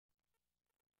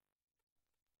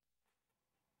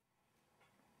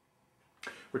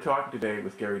We're talking today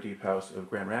with Gary Diephouse of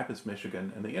Grand Rapids,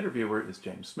 Michigan, and the interviewer is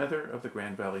James Smither of the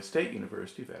Grand Valley State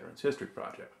University Veterans History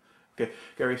Project. Okay,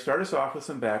 Gary, start us off with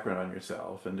some background on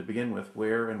yourself, and to begin with,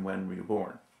 where and when were you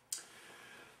born?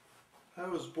 I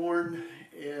was born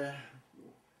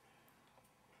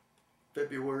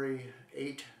February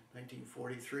 8,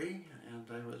 1943, and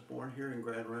I was born here in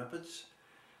Grand Rapids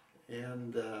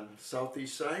and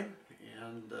southeast side,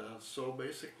 and so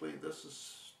basically this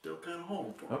is still kind of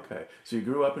home for me. Okay, so you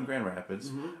grew up in Grand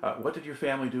Rapids. Mm-hmm. What did your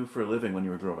family do for a living when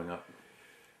you were growing up?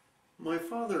 My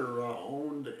father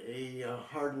owned a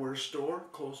hardware store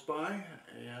close by,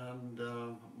 and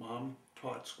Mom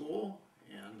taught school,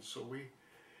 and so we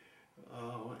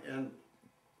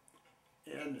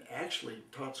and actually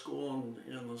taught school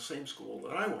in the same school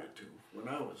that I went to when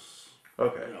I was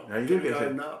Now you did get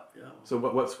to. up. Yeah. So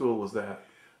what school was that?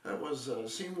 That was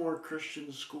Seymour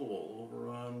Christian School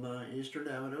over on Eastern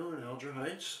Avenue in Alger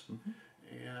Heights,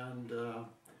 and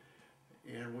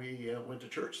we went to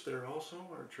church there also.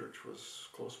 Our church was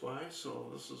close by, so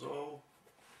this is all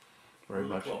Very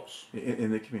really much close.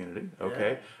 In the community.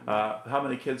 Okay. Yeah. How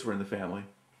many kids were in the family?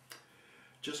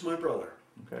 Just my brother.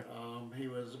 Okay. He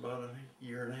was about a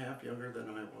year and a half younger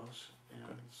than I was,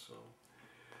 and so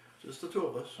just the two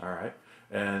of us. All right.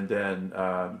 And then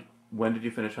when did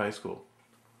you finish high school?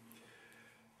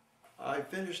 I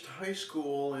finished high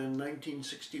school in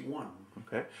 1961.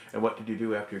 Okay. And what did you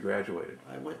do after you graduated?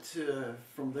 I went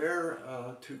from there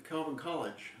to Calvin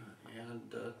College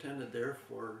and attended there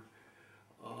for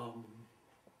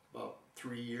about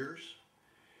 3 years.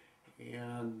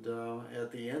 And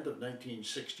at the end of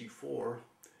 1964,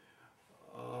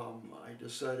 I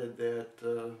decided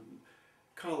that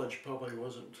college probably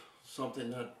wasn't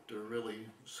something that really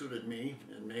suited me,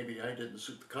 and maybe I didn't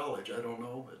suit the college, I don't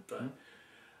know, but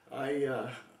I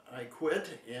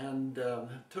quit and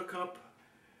took up,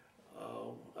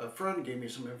 a friend gave me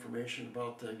some information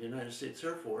about the United States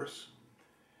Air Force,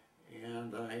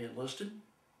 and I enlisted,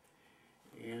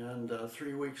 and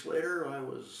 3 weeks later I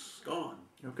was gone.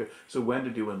 Okay. So when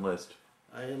did you enlist?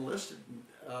 I enlisted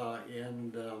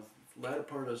in the latter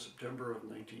part of September of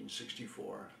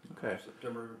 1964, Okay.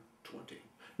 September 20.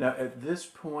 Now, at this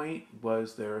point,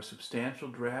 was there a substantial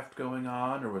draft going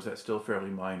on, or was that still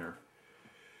fairly minor?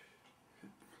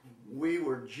 We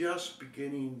were just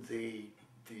beginning the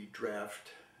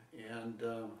draft, and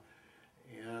the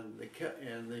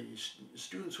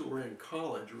students who were in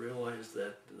college realized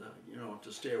that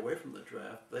to stay away from the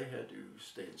draft they had to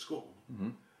stay in school.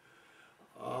 Mm-hmm.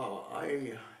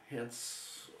 I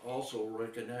hence also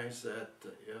recognized that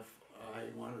if I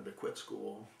wanted to quit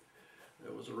school,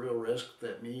 there was a real risk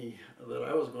that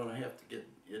I was going to have to get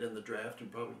in the draft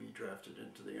and probably be drafted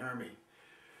into the Army.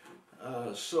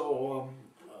 So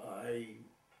I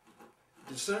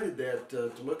decided that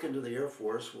to look into the Air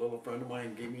Force. Well, a friend of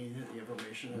mine gave me the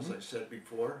information, as I said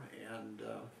before, and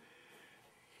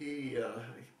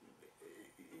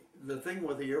the thing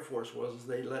with the Air Force was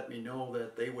they let me know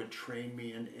that they would train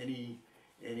me in any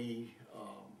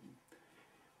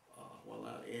well,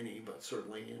 not any, but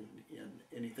certainly in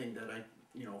anything that I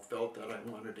felt that I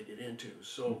wanted to get into.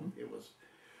 So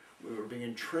we were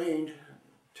being trained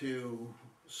to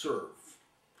serve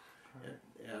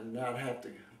and not have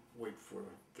to wait for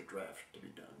the draft to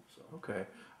be done. So Okay.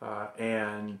 How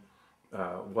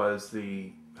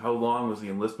long was the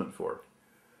enlistment for?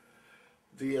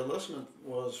 the enlistment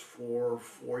was for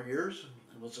 4 years.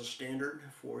 It was a standard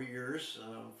 4 years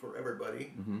for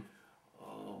everybody.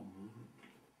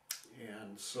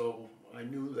 And so I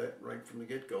knew that right from the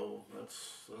get-go,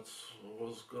 that's what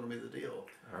was going to be the deal.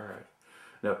 All right.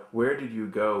 Now, where did you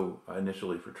go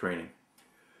initially for training?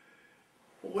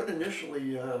 Well, went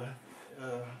initially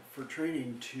for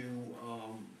training to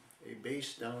a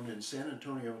base down in San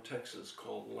Antonio, Texas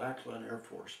called Lackland Air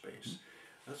Force Base.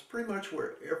 That's pretty much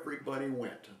where everybody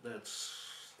went.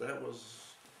 That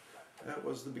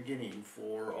was the beginning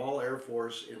for all Air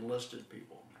Force enlisted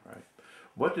people. Right.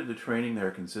 What did the training there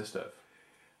consist of?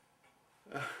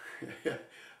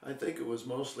 I think it was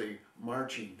mostly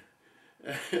marching.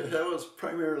 That was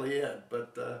primarily it.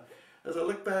 But as I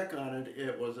look back on it,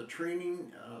 it was a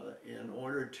training in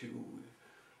order to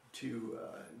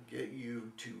get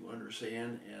you to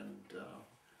understand and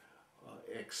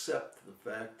accept the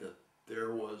fact that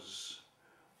there was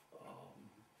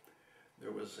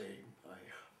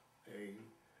a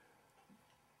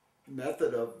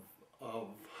method of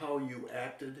how you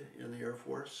acted in the Air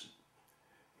Force,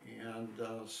 and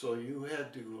so you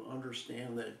had to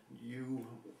understand that you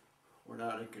were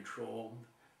not in control,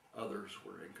 others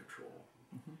were in control,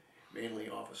 mainly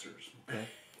officers. Okay.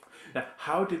 Now,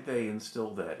 how did they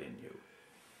instill that in you?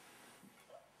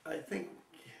 I think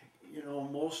you know,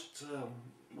 most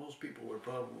people would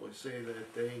probably say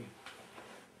that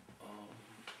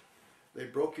they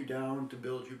broke you down to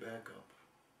build you back up.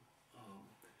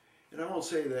 And I won't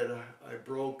say that I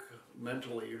broke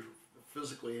mentally or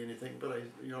physically anything, but I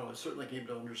certainly came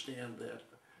to understand that,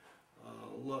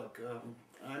 look,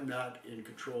 I'm not in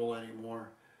control anymore.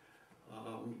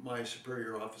 My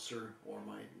superior officer or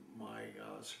my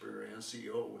superior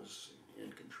NCO was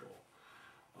in control,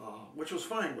 which was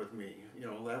fine with me. You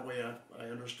know, that way I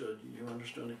understood. You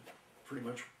understood it pretty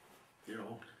much. You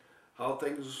know, how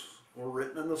things were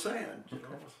written in the sand. You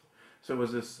know. So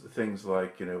was this things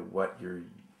like, you know,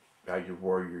 how you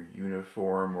wore your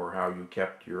uniform, or how you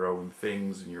kept your own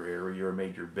things in your area, or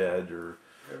made your bed, or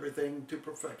everything to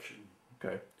perfection.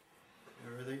 Okay.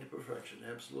 Everything to perfection,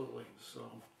 absolutely. So.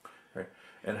 Right.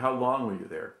 And how long were you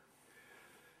there?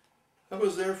 I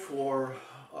was there for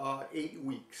 8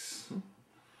 weeks.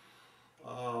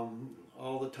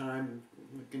 All the time,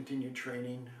 we continued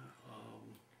training.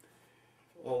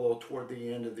 Although toward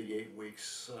the end of the 8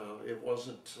 weeks, it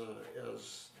wasn't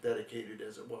as dedicated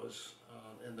as it was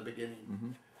in the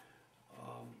beginning.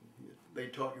 They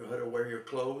taught you how to wear your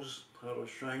clothes, how to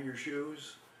shine your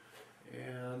shoes,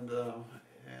 and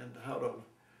how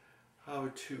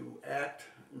to act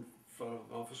in front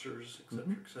of officers,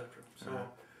 etc., etc. So,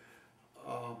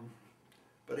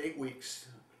 but 8 weeks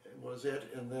was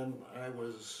it, and then I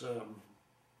was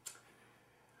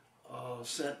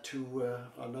sent to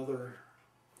another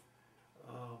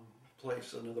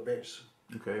place, another base.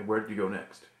 Okay, where did you go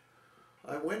next?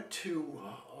 I went to,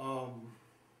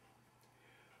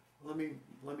 let me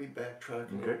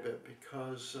backtrack a little bit,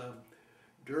 because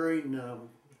during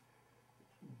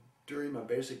my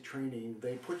basic training,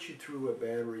 they put you through a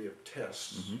battery of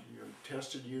tests.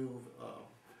 Tested you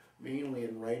mainly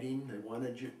in writing. They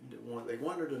wanted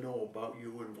to know about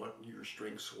you and what your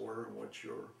strengths were and what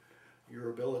your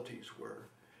abilities were,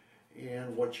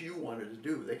 and what you wanted to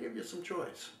do. They gave you some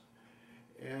choice.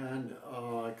 And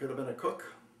I could have been a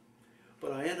cook,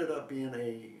 but I ended up being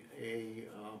an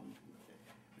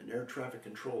air traffic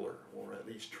controller, or at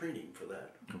least training for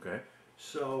that. Okay.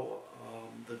 So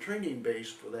the training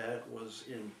base for that was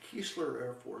in Keesler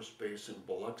Air Force Base in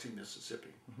Biloxi,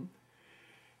 Mississippi.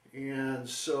 And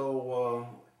so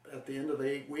at the end of the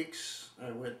 8 weeks, I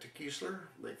went to Keesler.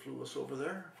 They flew us over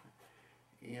there.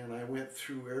 And I went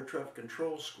through air traffic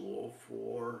control school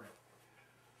for,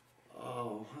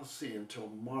 let's see, until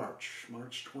March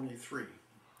 23.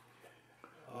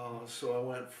 So I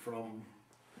went from,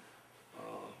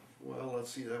 well, let's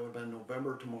see, that would have been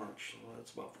November to March, so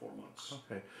that's about 4 months.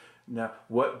 Okay. Now,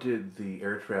 what did the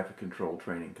air traffic control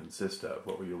training consist of?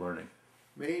 What were you learning?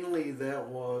 Mainly that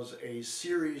was a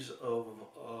series of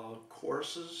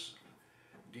courses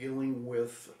dealing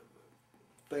with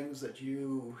things that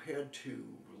you had to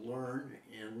learn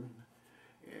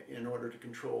in order to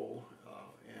control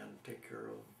and take care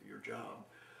of your job.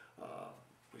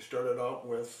 We started out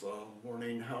with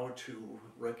learning how to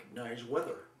recognize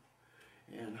weather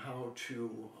and how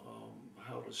to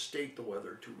state the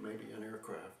weather to maybe an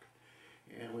aircraft,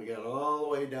 and we got all the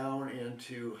way down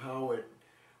into how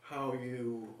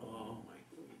you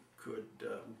could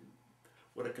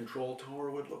what a control tower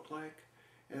would look like,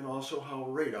 and also how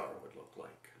radar would look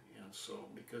like. And so,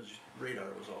 because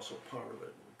radar was also part of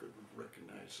it, we could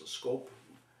recognize the scope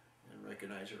and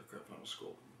recognize aircraft on a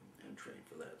scope and train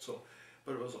for that. So,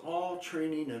 but it was all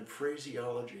training and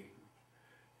phraseology.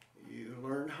 You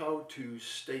learned how to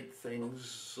state things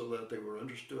so that they were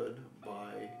understood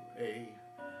by an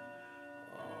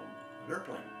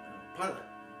airplane, a pilot.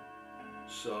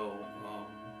 So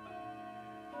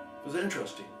it was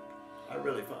interesting. I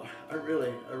really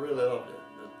loved it.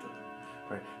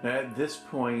 Right. Now, at this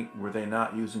point, were they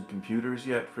not using computers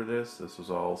yet for this? This was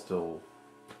all still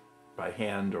by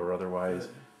hand or otherwise?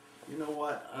 You know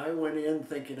what? I went in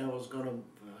thinking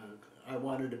I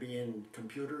wanted to be in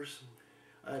computers.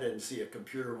 I didn't see a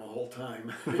computer my whole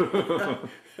time.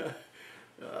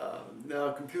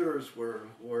 Now, computers were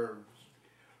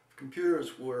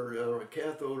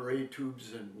cathode ray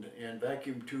tubes and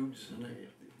vacuum tubes, and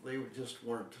they just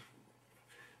weren't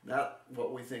not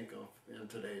what we think of in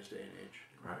today's day and age.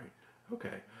 Right.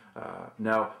 Okay.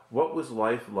 Now, what was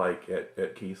life like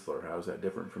at Keesler? How is that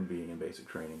different from being in basic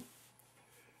training?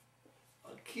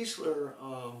 Keesler,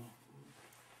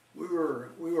 we were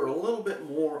a little bit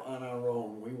more on our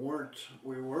own. We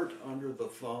weren't under the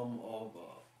thumb of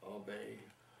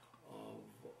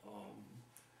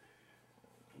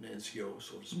an NCO,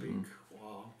 so to speak.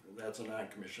 That's a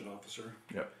non-commissioned officer.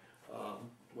 Yep.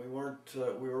 We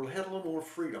had a little more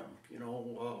freedom. You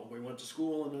know, we went to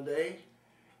school in the day,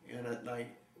 and at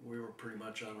night we were pretty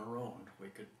much on our own. We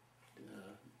could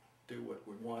do what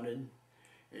we wanted,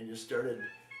 and you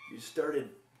started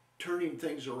turning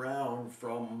things around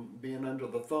from being under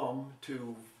the thumb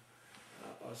to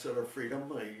a sort of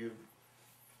freedom.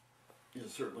 You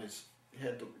certainly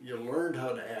you learned how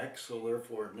to act, so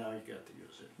therefore now you got to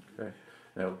use it. Okay.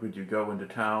 Now, would you go into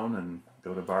town and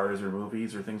go to bars or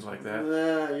movies or things like that?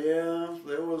 Yeah,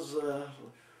 there was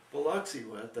Biloxi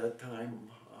at that time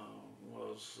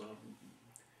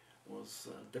was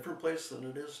a different place than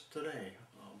it is today.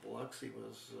 Biloxi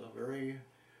was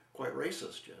quite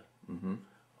racist yet. Mm-hmm.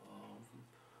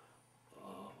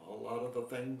 A lot of the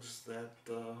things that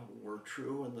were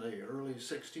true in the early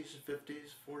 60s,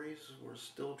 50s, 40s were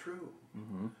still true.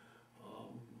 Mm-hmm.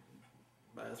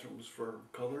 Bathrooms for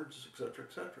coloreds, etc.,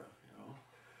 etc. You know,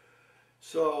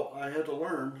 so I had to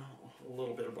learn a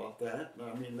little bit about that.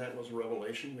 I mean, that was a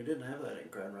revelation. We didn't have that in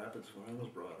Grand Rapids when I was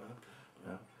brought up.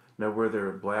 Yeah. Now, were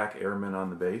there black airmen on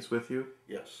the base with you?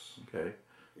 Yes. Okay.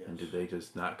 Yes. And did they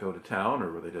just not go to town,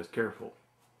 or were they just careful?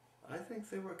 I think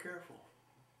they were careful.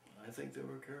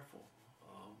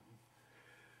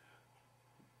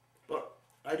 But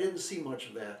I didn't see much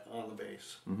of that on the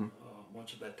base, Mm-hmm.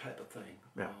 much of that type of thing.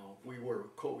 Yeah. We were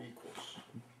co-equals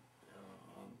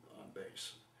on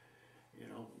base. You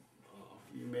know,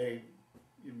 you may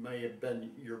have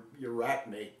been your rack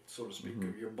mate, so to speak,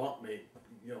 Mm-hmm. or your bunk mate.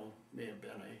 You know, may have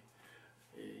been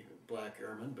a black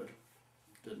airman, but it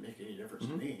didn't make any difference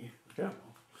to me. Yeah. You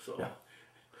know, so. Yeah.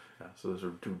 Yeah, so those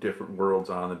are two different worlds,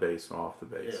 on the base and off the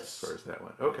base, Yes. as far as that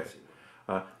went. Okay.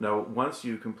 Now, once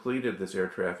you completed this air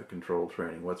traffic control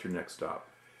training, what's your next stop?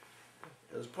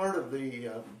 As part of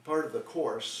the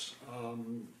course,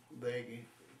 they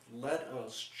let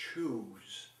us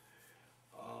choose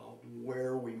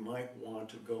where we might want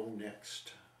to go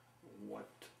next, what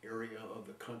area of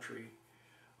the country,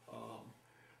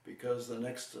 because the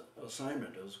next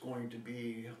assignment is going to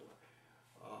be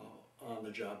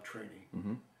on-the-job training.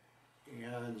 Mm-hmm.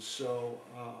 And so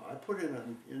I put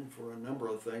in for a number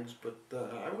of things, but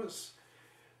I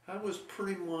was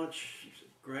pretty much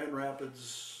Grand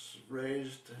Rapids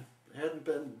raised. Hadn't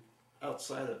been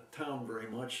outside of town very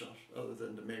much, other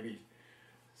than to maybe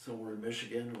somewhere in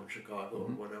Michigan or Chicago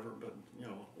or whatever. But you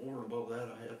know, over and above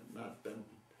that, I had not been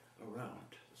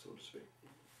around, so to speak.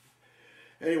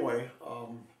 Anyway,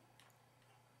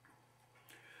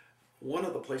 one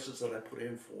of the places that I put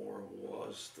in for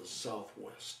was the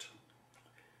Southwest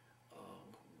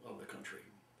of the country.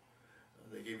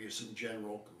 They give you some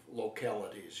general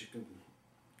localities. You can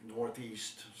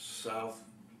northeast, south,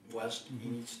 west,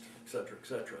 east, etc.,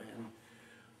 etc. And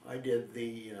I did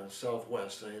the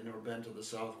Southwest. I had never been to the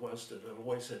Southwest. It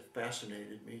always had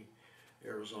fascinated me.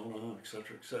 Arizona,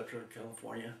 etc.,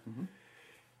 California. Mm-hmm.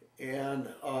 And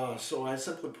so I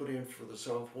simply put in for the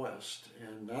Southwest,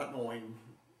 and not knowing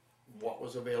what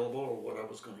was available or what I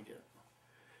was going to get.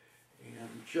 And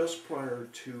just prior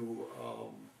to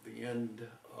the end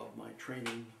of my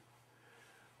training,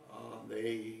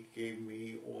 they gave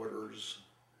me orders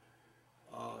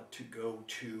to go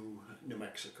to New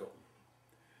Mexico,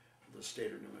 the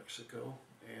state of New Mexico.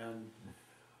 And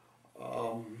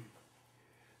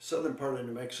southern part of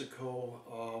New Mexico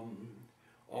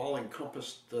all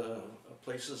encompassed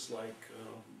places like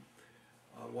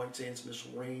White Sands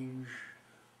Missile Range,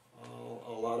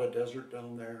 a lot of desert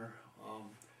down there.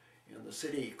 And the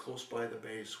city close by the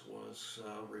base was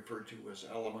referred to as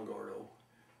Alamogordo,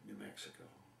 New Mexico.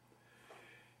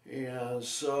 And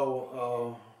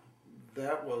so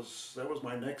that was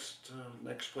my next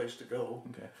place to go.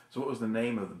 Okay. So what was the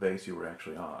name of the base you were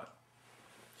actually on?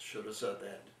 Should have said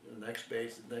that. The next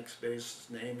base's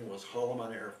name was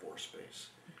Holloman Air Force Base.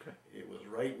 Okay. It was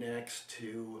right next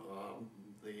to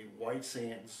the White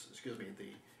Sands,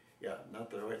 not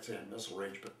the White Sands Missile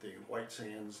Range, but the White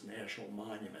Sands National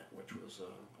Monument, which was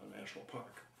a national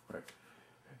park. Right. Okay.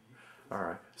 All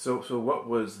right. So what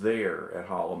was there at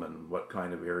Holloman? What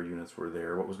kind of air units were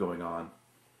there? What was going on?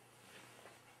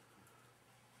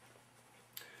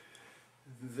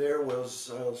 There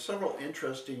was several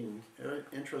interesting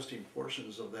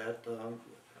portions of that.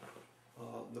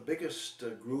 The biggest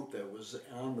group that was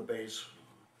on the base,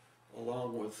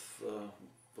 along with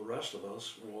the rest of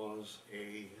us, was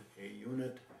a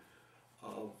unit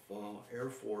of Air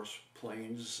Force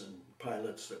planes and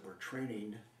pilots that were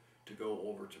training to go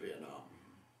over to Vietnam.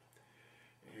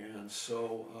 And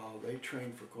so they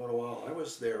trained for quite a while. I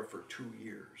was there for 2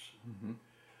 years. Mm-hmm.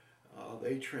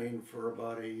 They trained for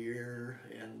about a year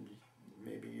and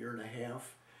maybe a year and a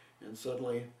half, and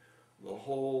suddenly the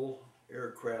whole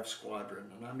aircraft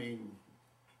squadron, and I mean,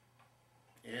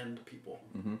 and people,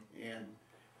 Mm-hmm. and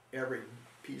every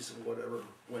piece of whatever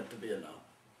went to Vietnam.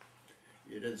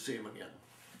 You didn't see them again.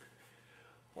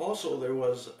 Also, there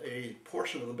was a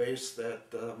portion of the base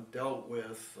that dealt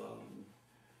with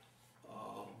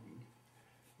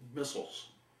missiles.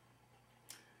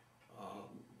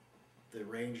 The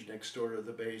range next door to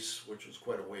the base, which was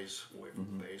quite a ways away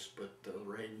from the base, but the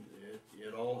range,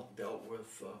 it all dealt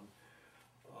with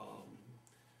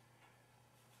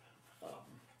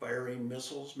firing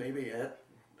missiles, maybe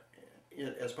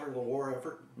as part of the war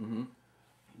effort,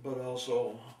 but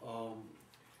also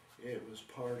it was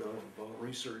part of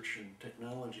research and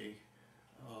technology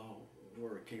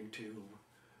where it came to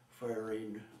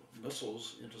firing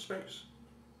missiles into space.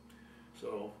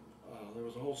 So there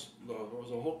was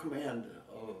a whole command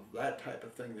of that type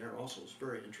of thing there. Also, it's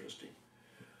very interesting.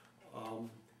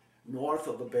 North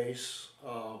of the base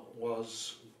there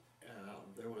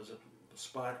was a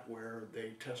spot where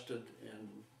they tested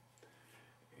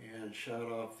and shot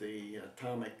off the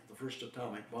first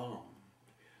atomic bomb,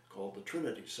 called the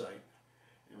Trinity site.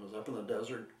 It was up in the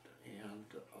desert, and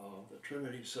the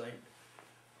Trinity site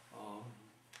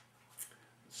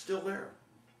is still there.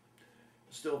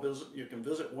 Still visit. You can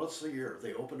visit once a year.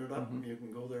 They open it up, and you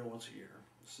can go there once a year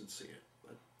and see it.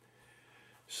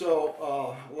 So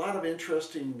a lot of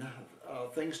interesting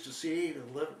things to see.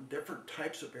 Different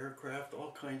types of aircraft,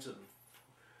 all kinds of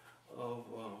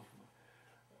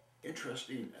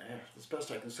interesting. As best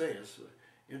I can say is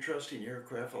interesting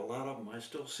aircraft. A lot of them I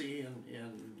still see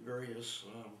in various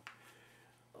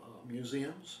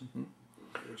museums,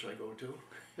 which I go to.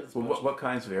 Well, what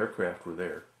kinds of aircraft were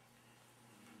there?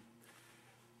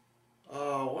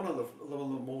 One of the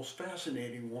most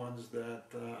fascinating ones that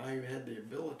I had the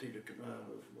ability to,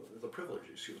 the privilege,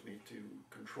 excuse me, to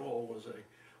control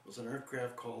was an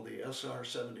aircraft called the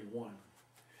SR-71.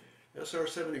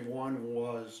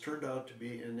 SR-71 turned out to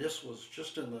be, and this was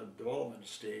just in the development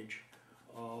stage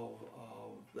of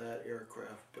that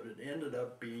aircraft, but it ended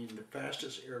up being the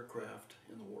fastest aircraft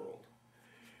in the world.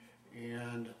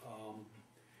 And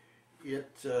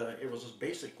it was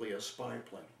basically a spy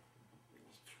plane.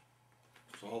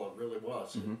 That's all it really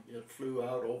was. It flew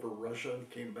out over Russia and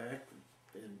came back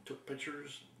and took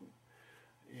pictures.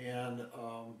 And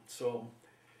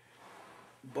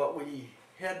but we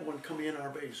had one come in our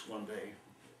base one day.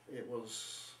 It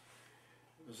was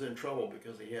in trouble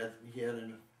because he had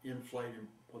an in-flight,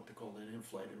 what they call an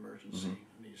in-flight emergency,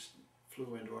 and he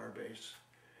flew into our base.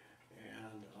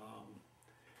 And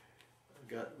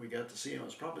we got to see him. It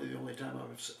was probably the only time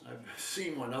I've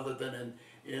seen one other than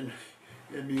in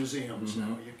museums.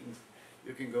 Now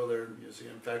you can go there in a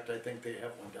museum. In fact, I think they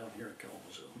have one down here in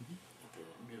Kalamazoo at the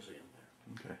museum there.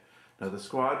 Okay. Now the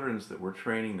squadrons that were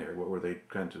training there, what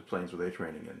kinds of planes were they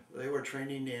training in? They were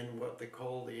training in what they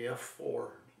call the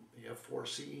F4, the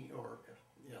F4C, or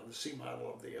the C model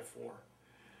of the F4.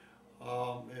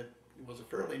 It was a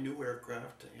fairly new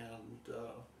aircraft, and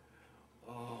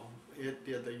it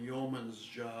did the yeoman's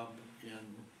job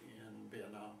in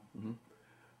Vietnam.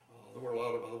 There were a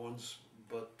lot of other ones,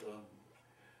 but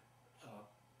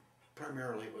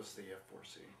primarily it was the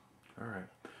F4C. All right.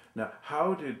 Now,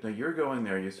 you're going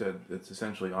there, you said it's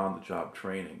essentially on-the-job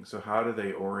training. So how do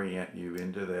they orient you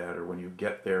into that, or when you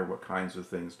get there, what kinds of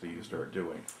things do you start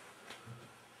doing?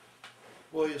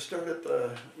 Well, you start with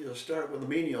the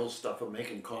menial stuff of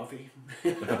making coffee.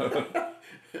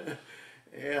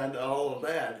 And all of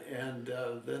that, and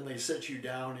then they sit you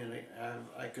down in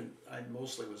I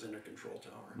mostly was in a control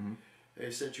tower.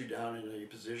 They sit you down in a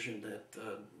position that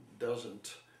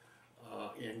doesn't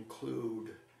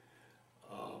include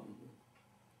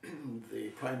the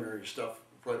primary stuff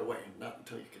right away, not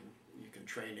until you can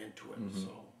train into it.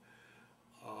 So,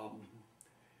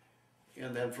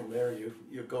 and then from there you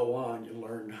go on, you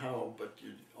learn how, but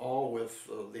all with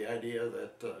the idea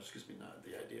that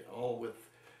all with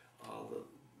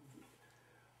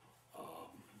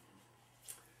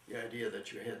the idea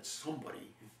that you had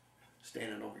somebody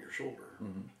standing over your shoulder,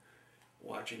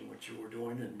 watching what you were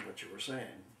doing and what you were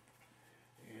saying.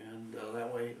 And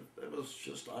that way, it was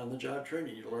just on-the-job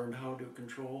training. You learned how to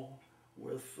control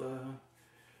with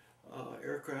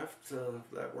aircraft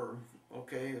that were,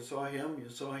 okay, you saw him,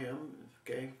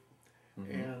 okay.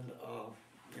 And,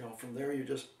 from there you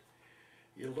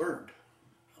learned.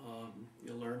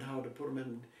 You learned how to put them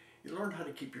in, you learned how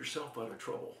to keep yourself out of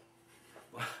trouble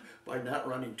by not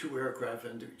running two aircraft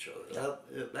into each other.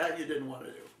 That you didn't want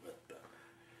to do. But,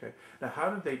 okay. Now, how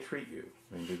did they treat you?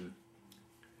 I mean,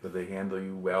 did they handle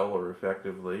you well or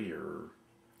effectively, or?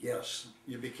 Yes,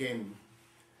 you became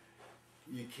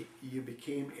a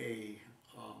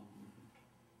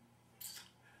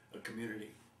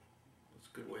community. That's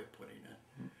a good way of putting it.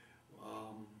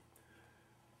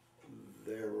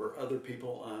 There were other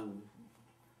people on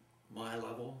my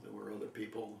level. There were other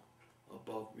people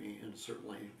above me, and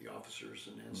certainly the officers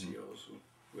and NCOs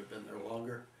who had been there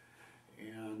longer.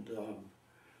 And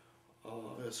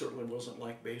it certainly wasn't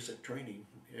like basic training.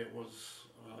 It was,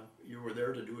 you were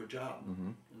there to do a job,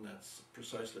 and that's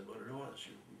precisely what it was.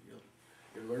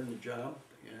 You learned the job,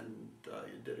 and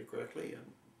you did it correctly,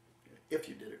 and if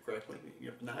you did it correctly,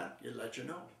 if not, you let you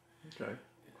know. Okay.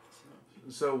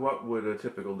 So what would a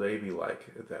typical day be like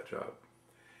at that job?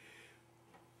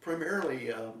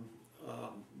 Primarily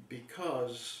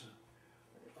because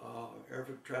air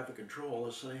traffic control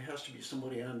has to be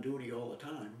somebody on duty all the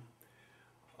time.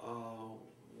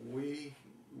 We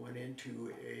went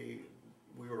into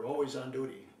we were always on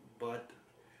duty, but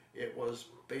it was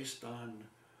based on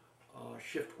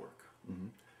shift work.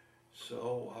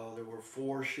 So there were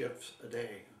 4 shifts a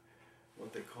day,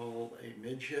 what they called a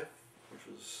mid shift, which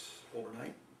was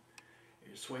overnight,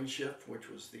 a swing shift, which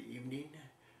was the evening,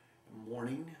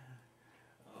 morning,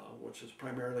 which is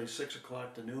primarily 6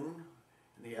 o'clock to noon.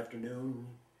 In the afternoon,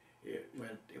 it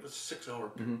was a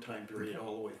 6-hour time period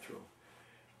all the way through.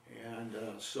 And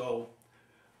so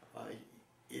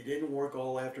you didn't work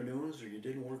all afternoons, or you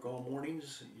didn't work all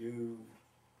mornings. You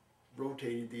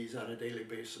rotated these on a daily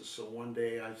basis. So one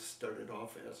day I started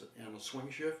off on a swing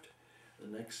shift.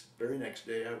 The very next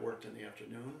day I worked in the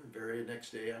afternoon. The very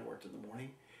next day I worked in the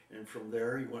morning. And from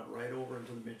there you went right over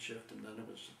into the mid shift, and then it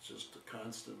was just a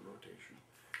constant rotation.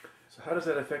 So how does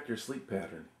that affect your sleep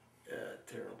pattern?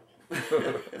 Terrible.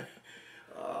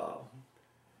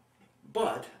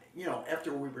 But, you know,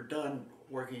 after we were done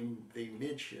working the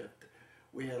mid shift,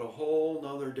 we had a whole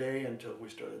nother day until we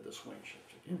started the swing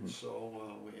shift again.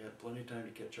 So we had plenty of time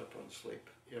to catch up on sleep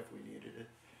if we needed it.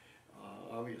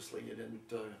 Obviously, you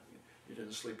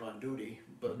didn't sleep on duty,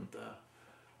 but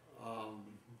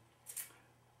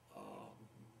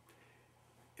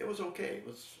it was okay.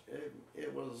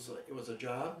 It was a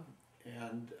job,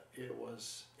 and it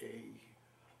was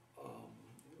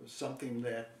something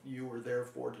that you were there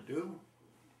for to do,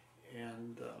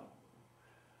 and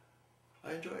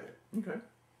I enjoyed it. Okay.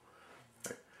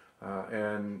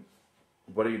 And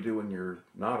what do you do when you're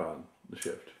not on the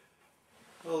shift?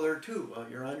 Well, there are 2.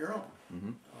 You're on your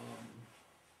own.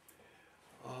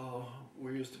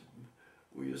 We used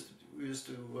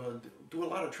to do a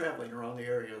lot of traveling around the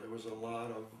area. There was a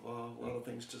lot of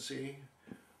things to see.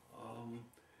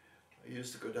 I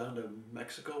used to go down to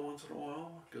Mexico once in a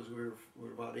while, because we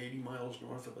were about 80 miles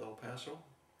north of El Paso.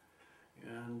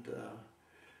 And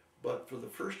but for the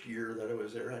first year that I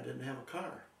was there, I didn't have a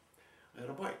car. I had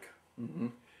a bike.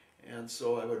 And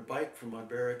so I would bike from my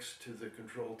barracks to the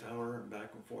control tower and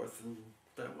back and forth, and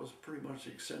that was pretty much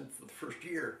the extent for the first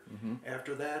year.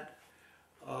 After that,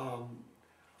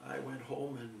 I went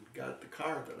home and got the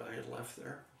car that I had left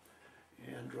there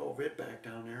and drove it back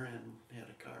down there, and had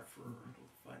a car for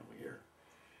the final year.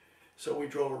 So we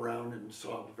drove around and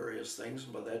saw various things,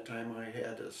 and by that time I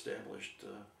had established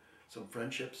some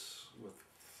friendships with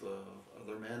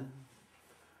other men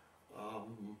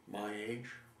my age,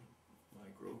 my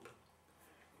group,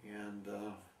 and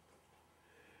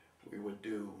we would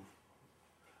do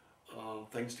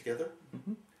things together.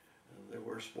 There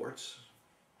were sports.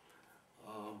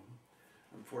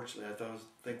 Unfortunately, I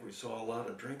think we saw a lot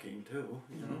of drinking too,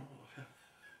 you know.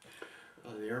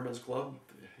 The Airmen's Club,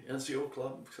 the NCO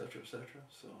Club, etc., etc.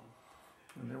 So.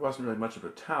 And there wasn't really much of a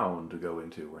town to go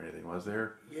into or anything, was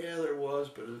there? Yeah, there was,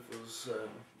 but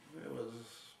it was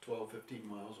 12, 15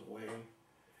 miles away.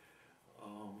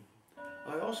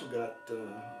 I also got,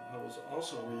 I was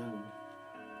also in,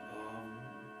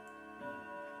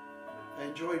 I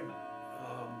enjoyed,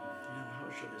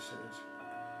 how should I say this?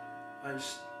 I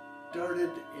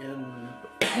started in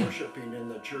worshiping in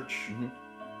the church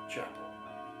chapel,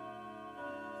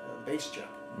 base chapel.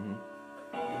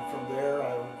 And from there,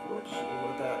 I would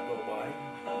let that go by.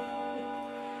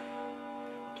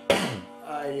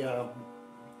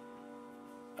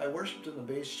 I worshipped in the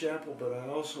base chapel, but I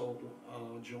also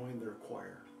joined their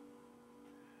choir,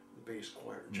 the base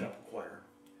choir, chapel choir.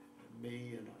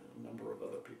 Me and a number of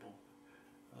other people,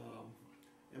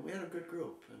 and we had a good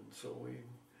group. And so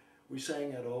we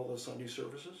sang at all the Sunday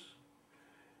services,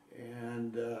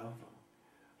 and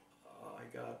I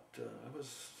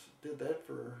did that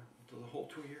for the whole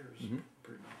 2 years,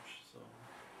 pretty much. So.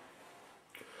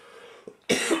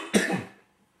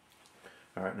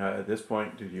 All right. Now, at this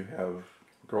point, did you have a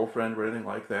girlfriend or anything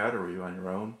like that, or were you on your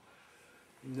own?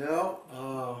 No,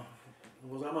 I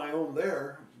was on my own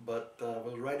there, but I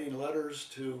was writing letters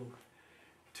to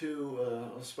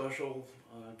a special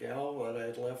gal that I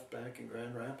had left back in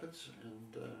Grand Rapids,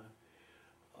 and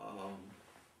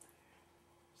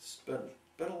spent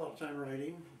a lot of time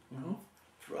writing,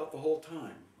 throughout the whole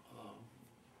time.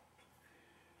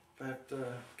 In fact,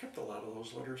 kept a lot of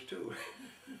those letters too.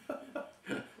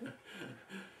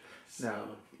 Now,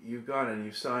 you've gone and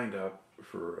you signed up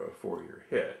for a 4-year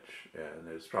hitch, and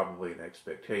there's probably an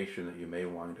expectation that you may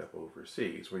wind up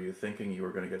overseas. Were you thinking you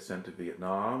were going to get sent to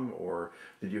Vietnam, or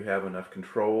did you have enough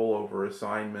control over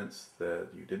assignments that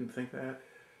you didn't think that?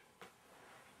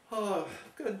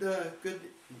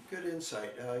 Good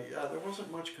insight. Yeah, there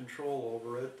wasn't much control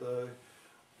over it.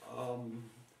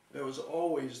 There was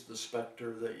always the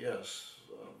specter that yes,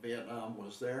 Vietnam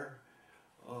was there.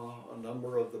 A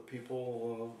number of the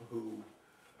people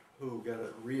who got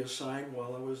reassigned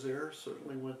while I was there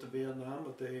certainly went to Vietnam,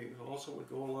 but they also would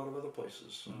go a lot of other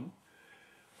places.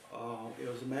 It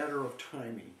was a matter of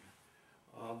timing.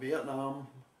 Vietnam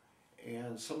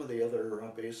and some of the other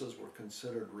bases were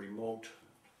considered remote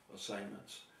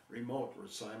assignments. Remote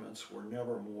assignments were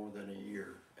never more than a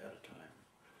year at a time.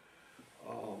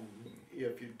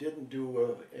 If you didn't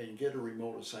do and get a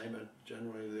remote assignment,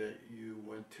 generally that you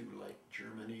went to like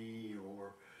Germany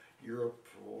or Europe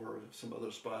or some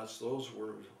other spots, those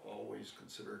were always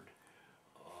considered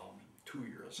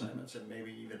 2-year assignments and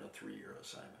maybe even a 3-year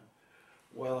assignment.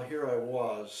 Well, here I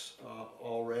was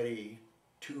already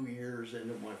 2 years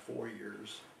into my 4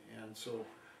 years, and so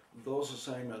those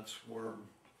assignments were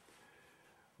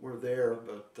there,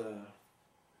 but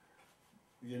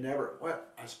you never, well,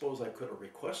 I suppose I could have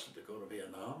requested to go to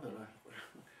Vietnam, and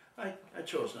I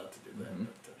chose not to do that.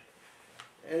 But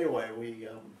anyway,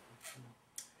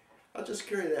 I'll just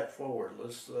carry that forward.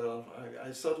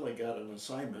 I suddenly got an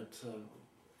assignment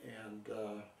and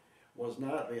was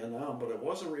not Vietnam, but it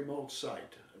was a remote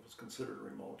site. It was considered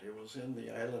remote. It was in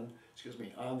the island,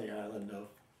 on the island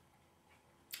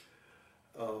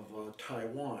of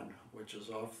Taiwan, which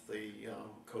is off the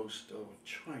coast of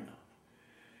China.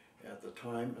 At the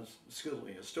time, it's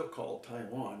still called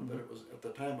Taiwan, but at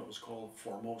the time it was called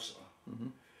Formosa.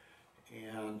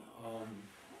 And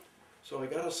so I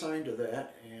got assigned to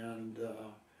that, and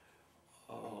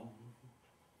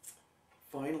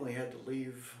finally had to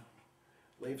leave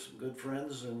some good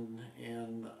friends in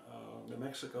New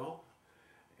Mexico,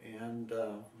 and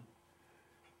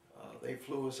they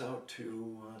flew us out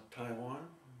to Taiwan.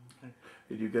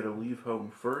 Did you get a leave home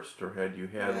first, or had you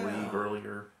had leave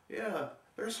earlier? Yeah,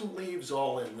 there's some leaves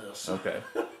all in this. Okay.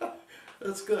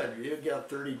 That's good. You got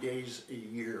 30 days a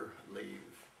year leave,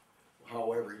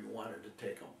 however you wanted to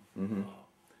take them,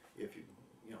 if you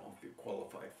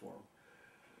qualified for them.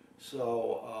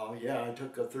 So yeah, I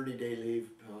took a 30-day leave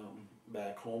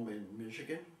back home in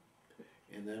Michigan,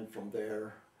 and then from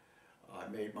there I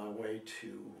made my way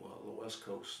to the West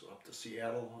Coast up to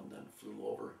Seattle, and then flew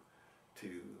over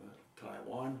to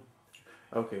Taiwan.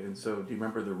 Okay, and so do you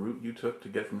remember the route you took to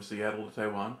get from Seattle to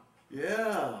Taiwan?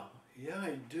 Yeah,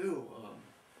 I do.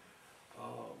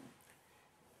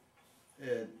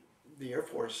 And the Air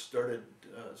Force started,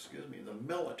 the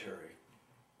military,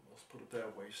 let's put it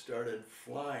that way, started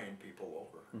flying people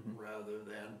over rather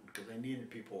than, because they needed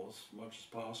people as much as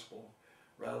possible,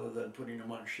 rather than putting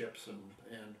them on ships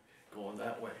and going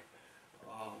that way.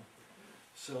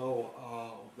 So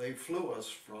they flew us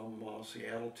from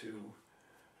Seattle to,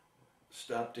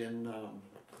 stopped in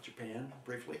Japan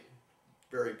briefly,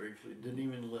 very briefly, didn't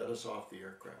even let us off the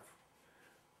aircraft.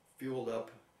 Fueled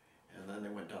up, and then they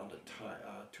went down to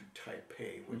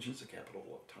Taipei, which is the capital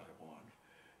of Taiwan.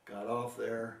 Got off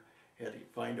there, had to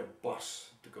find a bus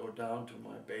to go down to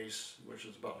my base, which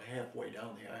is about halfway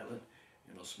down the island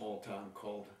in a small town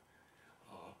called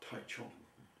Taichung.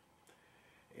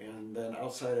 And then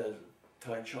outside of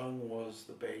Taichung was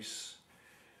the base,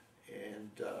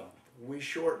 and we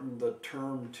shortened the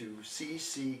term to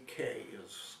CCK,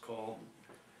 is called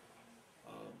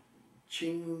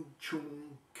Ching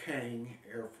Kang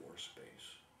Air Force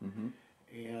Base.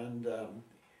 And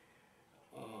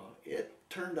it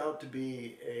turned out to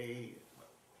be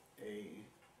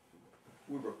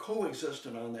we were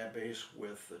coexistent on that base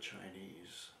with the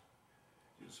Chinese.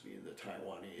 Used to be the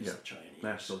Taiwanese, the Chinese.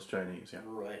 Nationalist Chinese, yeah.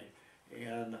 Right.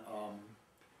 And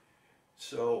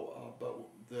but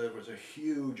there was a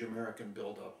huge American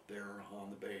buildup there on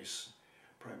the base,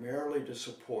 primarily to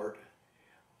support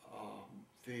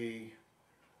the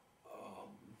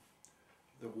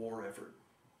war effort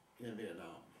in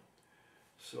Vietnam.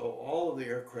 So all of the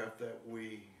aircraft that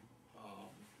we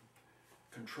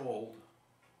controlled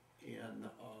in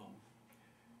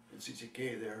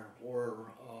CCK there were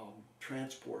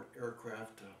transport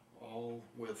aircraft, all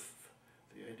with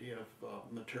the idea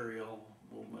of material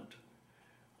movement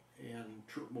and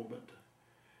troop movement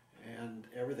and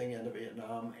everything into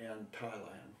Vietnam and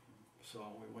Thailand. So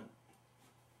we went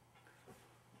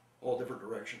all different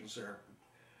directions there.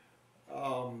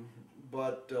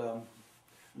 But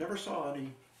never saw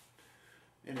any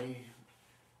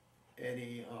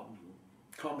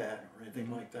combat or anything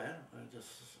Mhm. like that. I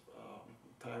just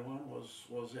Taiwan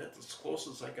was it. As close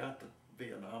as I got to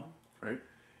Vietnam. Right.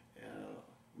 And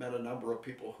met a number of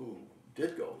people who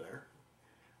did go there.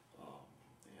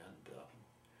 And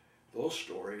those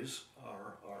stories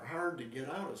are hard to get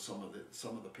out of some of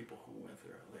the people who went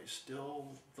there. They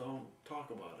still don't talk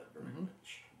about it very Mhm.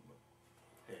 much. But,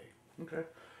 hey, Okay.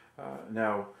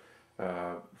 Now,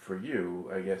 for you,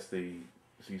 I guess so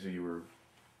you were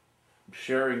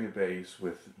sharing the base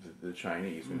with the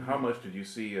Chinese. And how much did you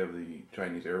see of the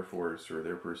Chinese Air Force or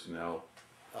their personnel?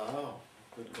 oh,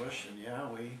 good question. Yeah,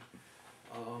 we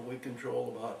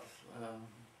control about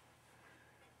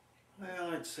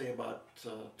well, I'd say about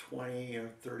 20 or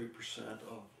 30%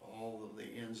 of all of the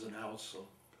ins and outs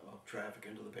of traffic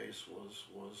into the base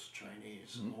was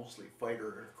Chinese, Mhm. mostly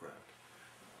fighter aircraft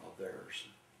of theirs.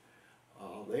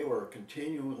 They were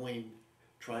continually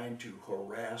trying to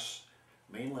harass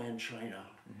mainland China.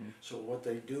 Mhm. So what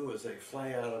they do is they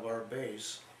fly out of our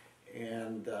base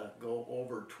and go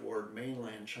over toward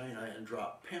mainland China and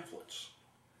drop pamphlets.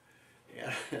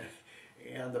 And,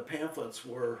 and the pamphlets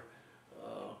were,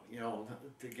 you know,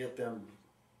 to get them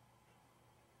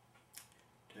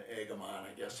to egg them on,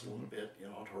 I guess, a little bit, you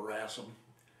know, to harass them.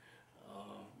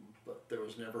 But there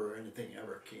was never anything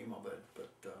ever came of it. But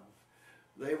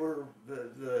they were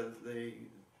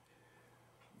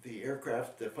the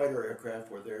aircraft, the fighter aircraft,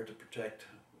 were there to protect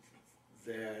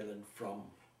the island from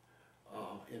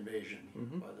invasion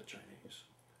Mhm. by the Chinese.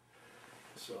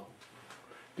 So.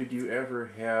 Did you ever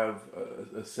have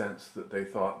a sense that they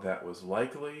thought that was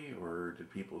likely, or did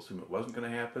people assume it wasn't going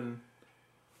to happen?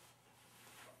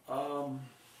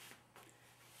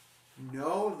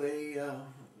 No,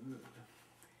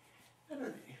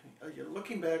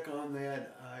 looking back on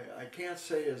that, I can't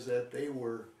say is that they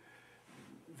were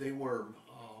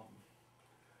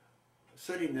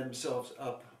setting themselves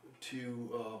up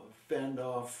to fend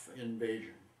off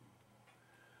invasion.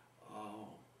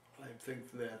 I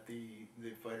think that the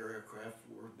fighter aircraft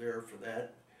were there for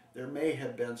that. There may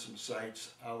have been some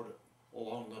sites out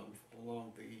along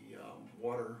the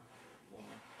water,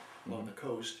 along the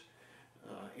coast,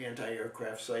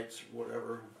 anti-aircraft sites,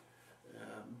 whatever,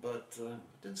 but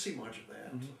didn't see much of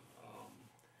that. Mhm.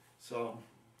 So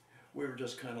we were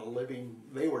just kind of living,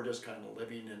 they were just kind of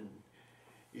living in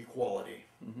equality.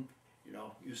 Mhm. You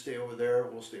know, you stay over there,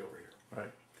 we'll stay over here.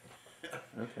 Right.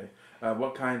 Okay.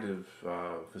 What kind of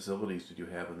facilities did you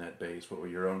have in that base? What were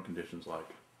your own conditions like?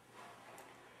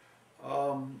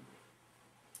 Our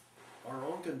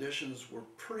own conditions were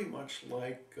pretty much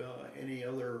like any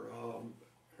other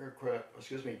aircraft,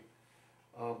 excuse me,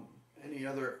 any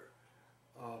other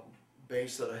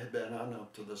base that I had been on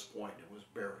up to this point. It was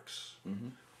barracks. Mm-hmm.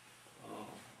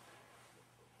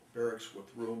 Barracks with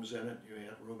rooms in it. You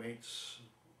had roommates,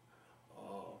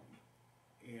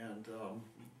 and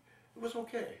it was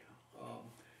okay.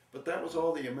 But that was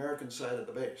all the American side of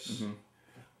the base. Mm-hmm.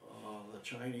 The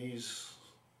Chinese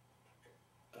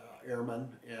airmen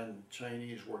and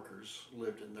Chinese workers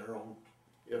lived in their own,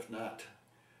 if not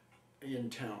in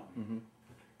town, Mm-hmm.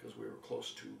 because we were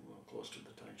close to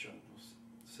the Taichung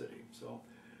city. So,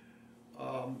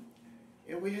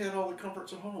 and we had all the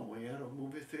comforts of home. We had a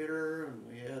movie theater, and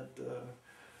we had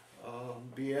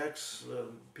BX,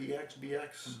 PX,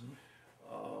 BX.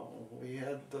 Mm-hmm. We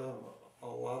had a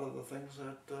lot of the things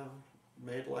that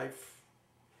made life.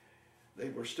 They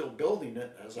were still building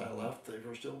it as I left. They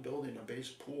were still building a base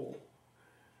pool,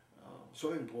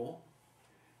 swimming pool,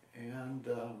 and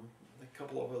a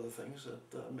couple of other things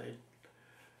that made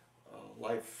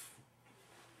life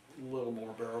a little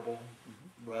more bearable,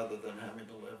 rather than having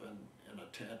to live in a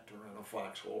tent or in a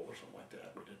foxhole or something like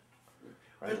that.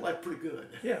 We had life pretty good.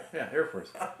 Yeah, Air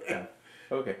Force. Yeah.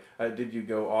 Okay. Did you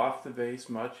go off the base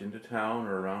much into town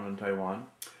or around in Taiwan?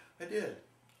 I did.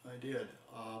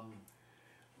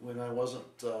 When I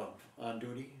wasn't on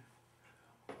duty,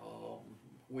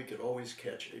 we could always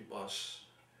catch a bus,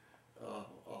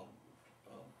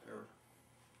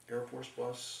 Air Force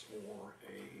bus, or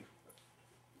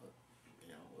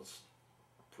let's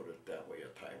put it that way, a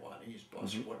Taiwanese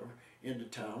bus or whatever, into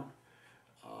town.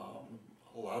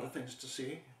 A lot of things to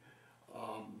see.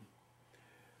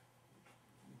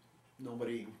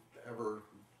 Nobody ever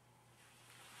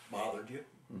bothered you.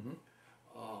 Mm-hmm.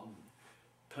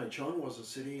 Taichung was a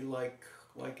city like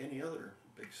any other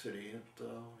big city. It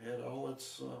had all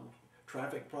its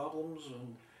traffic problems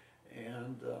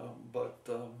but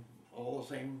all the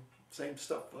same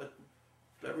stuff that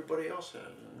everybody else had.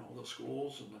 You know, the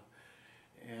schools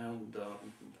and the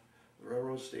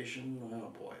railroad station. Oh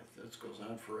boy, this goes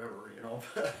on forever. You know,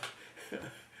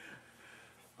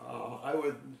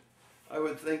 I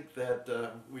would think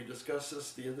that we discussed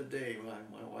this the other day,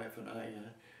 my wife and I.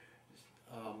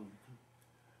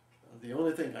 The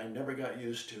only thing I never got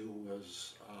used to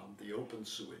was the open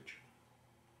sewage,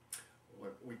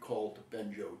 what we called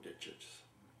benjo ditches.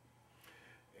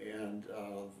 And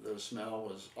the smell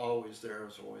was always there, it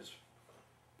was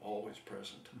always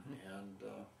present.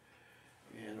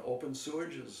 And open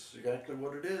sewage is exactly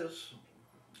what it is.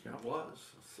 Yeah. It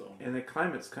was. So. And the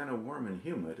climate's kind of warm and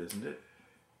humid, isn't it?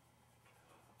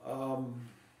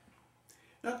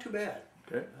 Not too bad.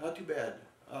 Okay. Not too bad.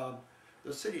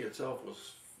 The city itself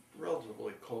was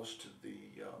relatively close to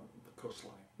the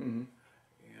coastline. Mm-hmm.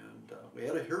 And we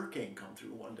had a hurricane come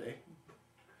through one day.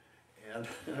 And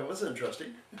that was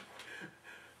interesting.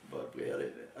 But we had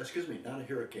not a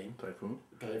hurricane. Typhoon?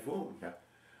 Typhoon. Yeah.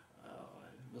 I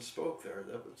misspoke there.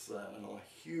 That was a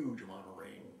huge amount of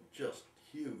rain, just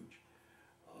huge.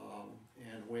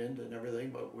 And wind and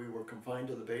everything, but we were confined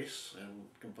to the base and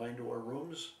confined to our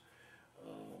rooms.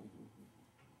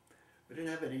 We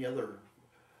didn't have any other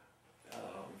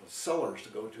cellars to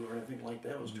go to or anything like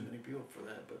that. It was too many people for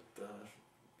that, but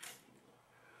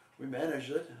we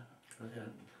managed it. Okay.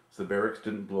 And So the barracks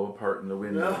didn't blow apart in the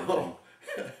wind or anything? no,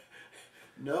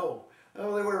 no.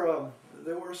 Oh,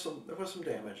 there was some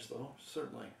damage though,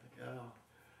 certainly. Yeah.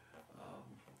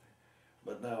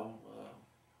 But now,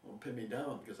 won't pin me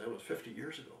down because that was 50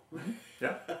 years ago.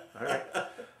 Yeah. All right.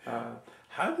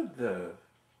 How did the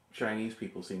Chinese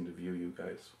people seem to view you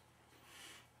guys?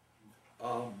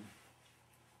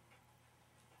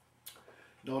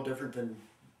 No different than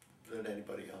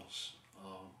anybody else.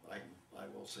 I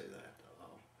will say that.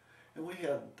 And we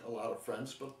had a lot of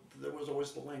friends, but there was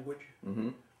always the language,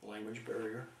 language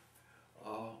barrier.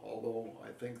 Although I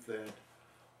think that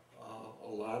a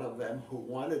lot of them who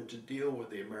wanted to deal with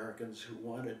the Americans, who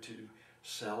wanted to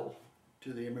sell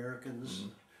to the Americans,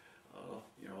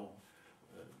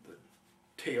 the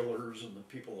tailors and the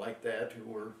people like that who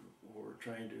were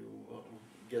trying to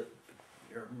get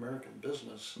their American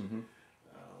business,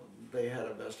 they had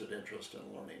a vested interest in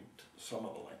learning some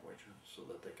of the language so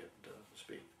that they could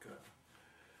speak,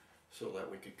 so that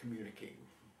we could communicate.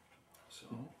 So.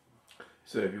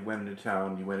 So if you went into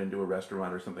town, you went into a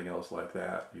restaurant or something else like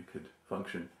that, you could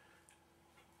function.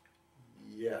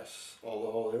 Yes,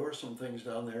 although there were some things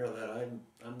down there that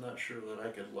I'm not sure that I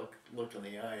could look in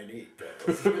the eye and eat.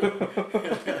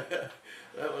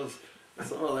 That was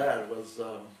some of that was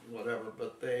whatever,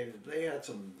 but they had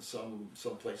some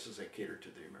places that catered to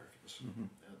the Americans,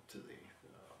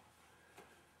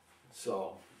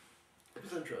 so it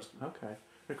was interesting. Okay.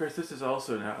 Of course, this is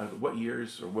also now. What year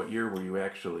were you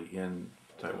actually in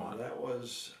Taiwan? That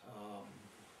was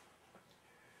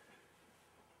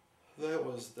the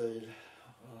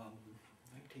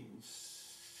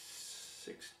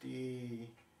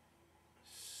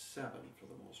 1967 for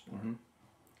the most part.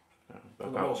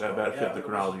 That fit the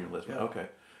chronology of enlistment. Yeah. Okay.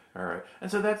 All right. And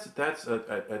so that's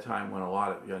a time when a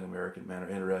lot of young American men are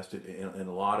interested in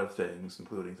a lot of things,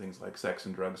 including things like sex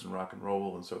and drugs and rock and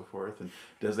roll and so forth. And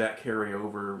does that carry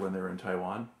over when they're in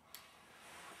Taiwan?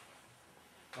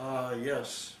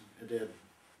 Yes, it did.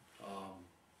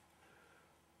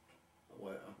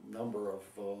 A number of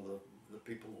the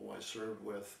people who I served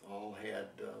with all had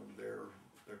their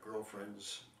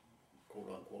girlfriends, quote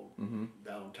unquote,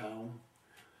 downtown.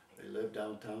 They lived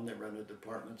downtown. They rented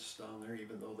apartments down there,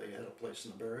 even though they had a place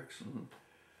in the barracks.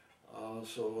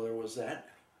 So there was that.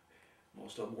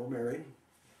 Most of them were married,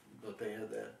 but they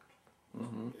had that,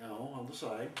 on the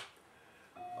side.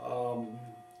 I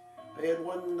had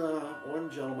one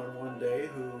gentleman one day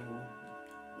who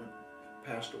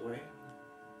passed away,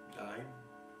 died,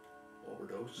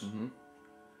 overdose.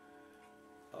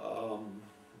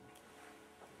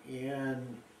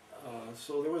 And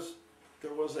so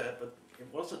there was that, but it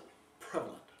wasn't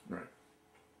prevalent. Right.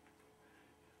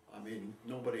 I mean,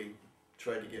 nobody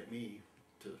tried to get me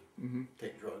to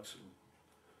take drugs and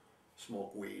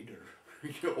smoke weed or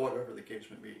whatever the case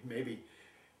may be.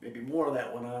 Maybe more of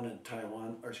that went on in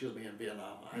Taiwan, or excuse me, in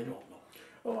Vietnam. I don't know.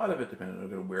 A lot of it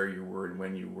depended on where you were and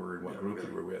when you were and what group really,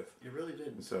 you were with. You really did.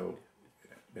 And so,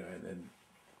 and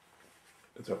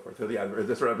so forth. So yeah,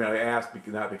 that's what I mean. I asked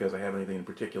not because I have anything in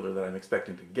particular that I'm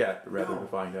expecting to get, but rather to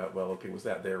find out, well, okay, was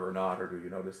that there or not, or do you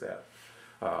notice that?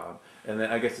 And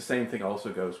then I guess the same thing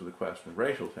also goes with the question of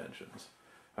racial tensions.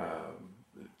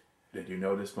 Did you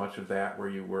notice much of that where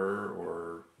you were,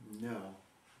 or? No.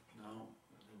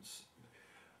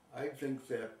 I think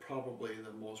that probably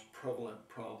the most prevalent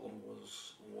problem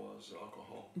was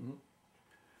alcohol.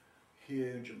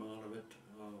 Huge amount of it,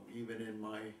 even in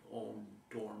my own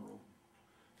dorm room.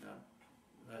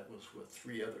 that was with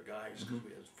 3 other guys, because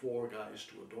we had 4 guys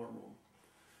to a dorm room.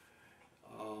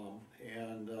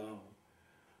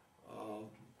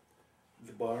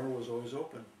 The bar was always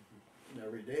open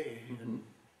every day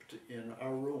in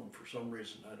our room for some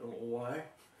reason. I don't know why,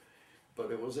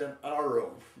 but it was in our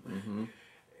room.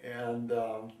 And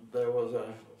there was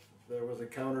a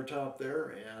countertop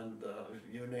there, and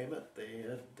you name it, they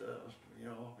had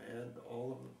had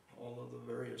all of the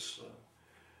various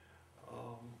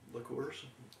liqueurs.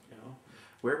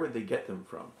 Where would they get them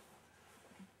from?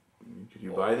 Could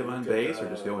you buy them on base or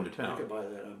just go into town? You could buy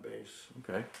that on base.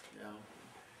 Okay. Yeah,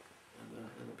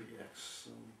 in the BX.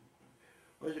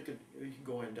 Well, you could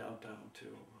go in downtown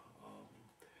too.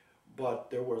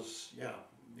 But there was,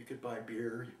 you could buy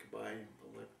beer, you could buy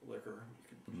liquor,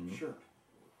 you could, sure. It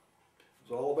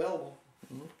was all available.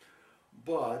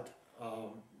 But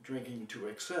drinking to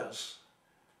excess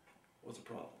was a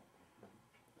problem.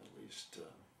 At least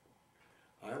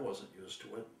I wasn't used to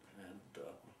it, and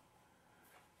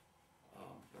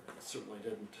certainly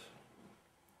didn't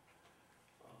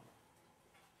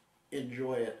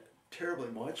enjoy it terribly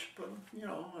much. But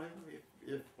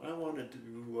if I wanted to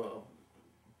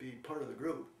be part of the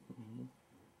group,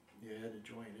 you had to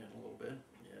join in a little bit.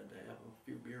 You had to have a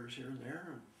few beers here and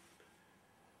there, and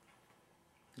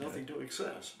nothing to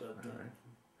excess. But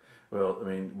well, I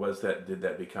mean, did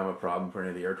that become a problem for any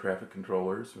of the air traffic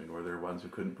controllers? I mean, were there ones who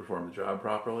couldn't perform the job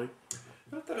properly?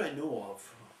 Not that I know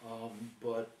of,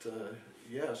 but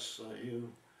yes,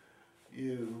 you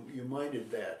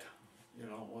minded that.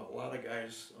 A lot of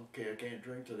guys, okay, I can't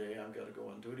drink today, I've got to go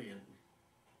on duty in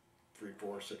 3,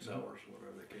 4, 6 hours,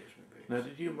 whatever the case may be. Now,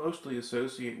 did you mostly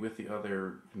associate with the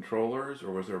other controllers,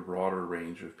 or was there a broader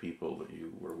range of people that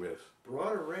you were with?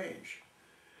 Broader range.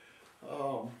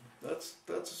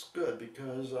 That's good,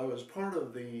 because I was part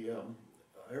of the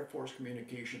Air Force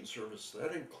Communication Service.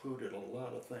 That included a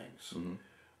lot of things.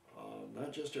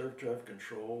 Not just air traffic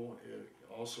control, it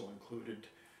also included,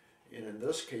 and in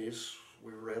this case,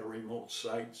 we were at a remote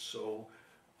site, so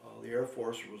the Air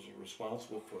Force was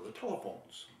responsible for the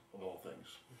telephones, of all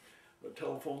things, the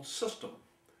telephone system.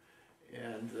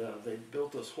 And they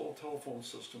built this whole telephone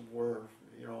system where,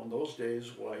 in those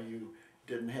days, while you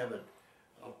didn't have a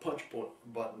punch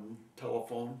button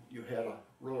telephone, you had a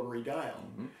rotary dial.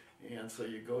 And so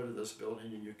you go to this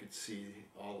building and you could see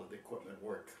all of the equipment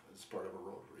work as part of a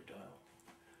rotary dial.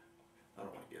 I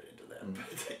don't want to get into that,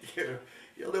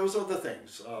 but there was other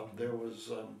things. There was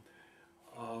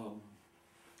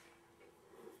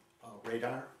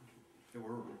radar they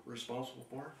were responsible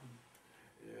for.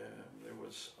 There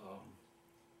was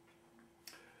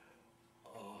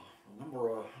a number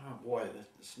of,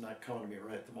 it's not coming to me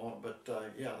right at the moment, but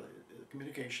the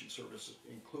communication service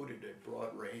included a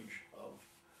broad range of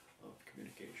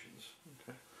communications.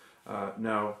 Okay.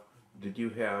 Now, did you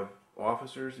have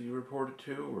officers that you reported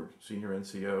to, or senior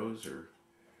NCOs, or?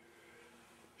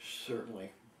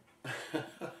 Certainly.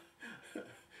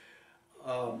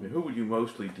 I mean, who would you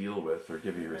mostly deal with or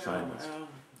give you your assignments?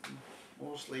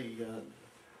 Mostly,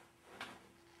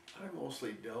 I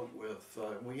mostly dealt with.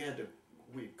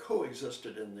 We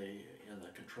coexisted in the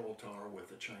control tower with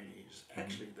the Chinese.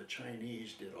 Actually, the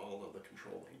Chinese did all of the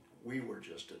controlling. We were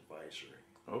just advisory.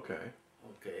 Okay.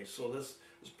 Okay, so this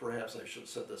perhaps I should have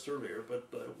said this earlier, but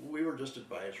we were just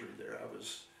advisory there.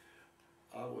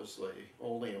 I was the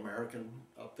only American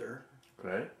up there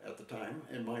at the time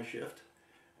in my shift,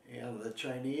 and the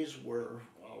Chinese were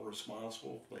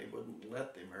responsible. They wouldn't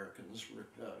let the Americans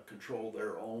control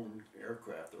their own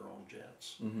aircraft, their own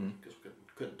jets, because we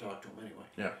couldn't talk to them anyway.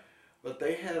 Yeah. But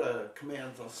they had a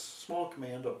small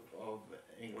command of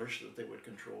English that they would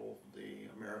control the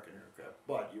American aircraft.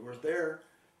 But you were there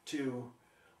to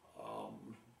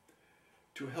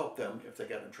help them if they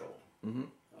got in trouble.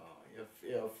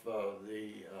 If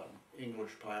the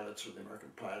English pilots or the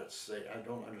American pilots say, I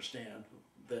don't understand,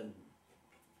 then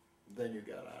you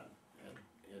got on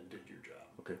and did your job.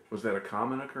 Okay. Was that a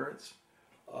common occurrence?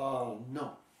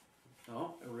 No,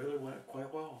 it really went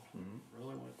quite well.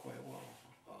 Really went quite well.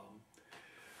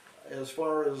 As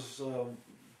far as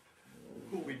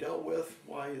who we dealt with,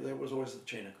 why, there was always the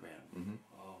chain of command.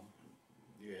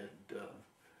 You had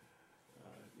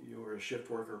you were a shift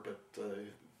worker, but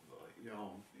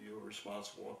you were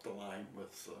responsible up the line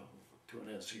with to an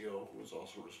NCO who was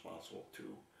also responsible to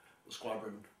the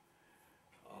squadron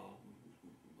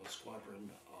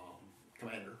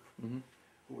commander,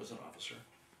 who was an officer.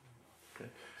 Okay.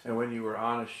 And when you were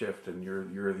on a shift and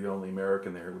you're the only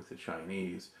American there with the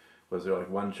Chinese, was there like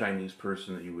one Chinese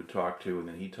person that you would talk to, and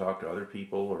then he talked to other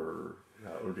people, or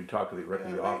did you talk to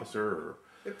the officer? Or?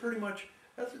 It pretty much,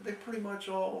 They pretty much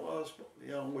all,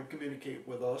 would communicate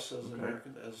with us as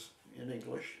American, as in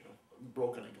English,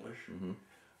 broken English. Mm-hmm.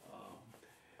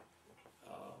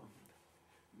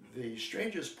 The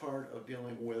strangest part of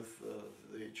dealing with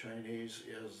the Chinese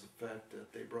is the fact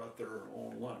that they brought their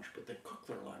own lunch, but they cooked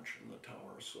their lunch in the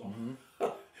tower. So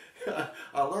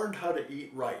I learned how to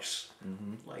eat rice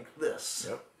like this.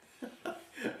 Yep.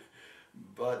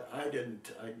 But I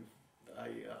didn't.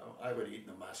 I would eat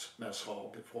in the mess hall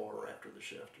before or after the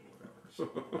shift or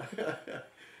whatever.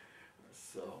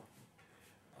 So,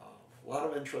 a lot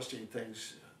of interesting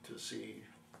things to see,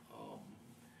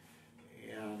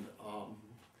 and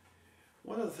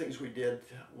one of the things we did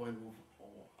when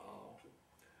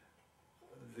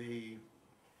the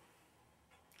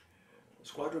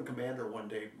squadron commander one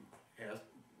day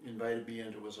invited me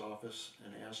into his office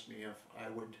and asked me if I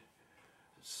would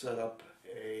set up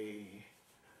a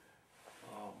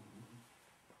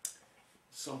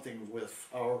something with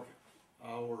our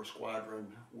squadron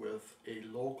with a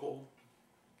local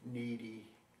needy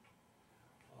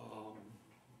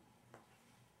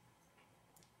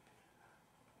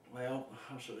well,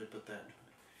 how should I put that?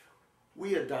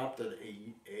 We adopted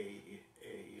a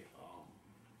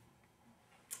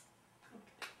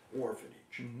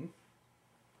orphanage. Mm-hmm.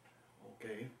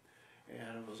 Okay,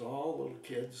 and it was all little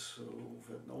kids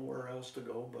who had nowhere else to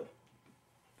go, but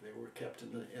they were kept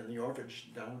in the orphanage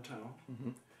downtown.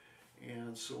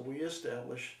 And so we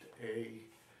established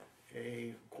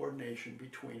a coordination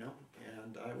between them,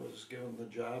 and I was given the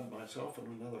job, myself and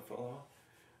another fellow,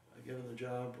 given the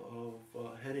job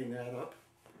of heading that up.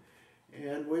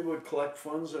 And we would collect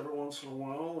funds every once in a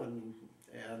while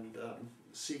and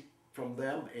seek from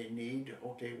them a need.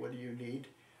 Okay, what do you need?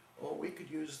 Oh, we could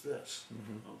use this.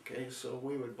 Okay, so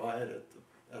we would buy it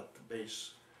at the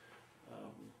base,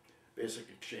 basic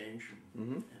exchange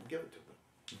and give it to them.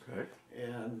 Okay.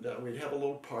 And we'd have a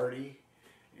little party,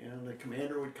 and the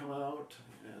commander would come out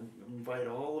and invite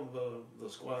all of the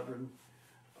squadron,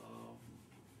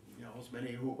 as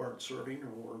many who weren't serving or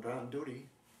weren't on duty,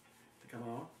 to come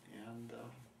out. And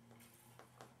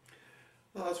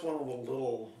well, that's one of the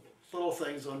little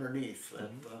things underneath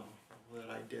that that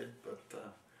I did, but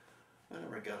I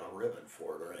never got a ribbon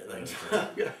for it or anything.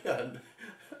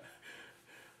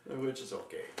 Which is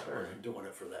okay. I wasn't doing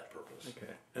it for that purpose.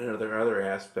 Okay. And are there other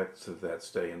aspects of that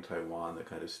stay in Taiwan that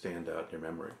kind of stand out in your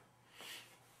memory?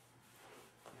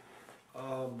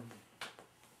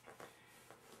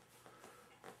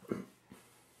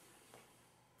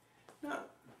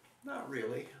 Not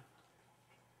really.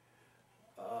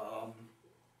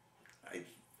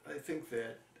 I think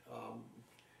that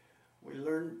we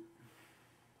learned.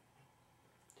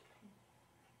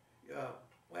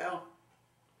 Well,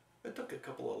 I took a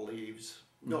couple of leaves.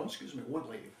 No, excuse me, one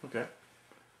leave. Okay.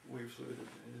 We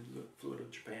flew to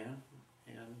Japan,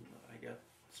 and I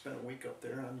spent a week up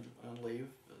there on leave,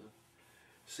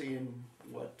 seeing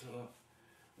what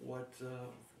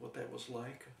that was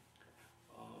like.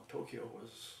 Tokyo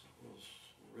was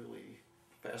really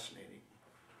fascinating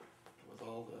with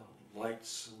all the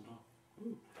lights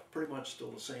and pretty much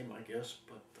still the same, I guess.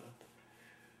 But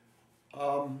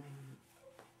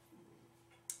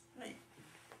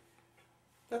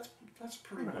that's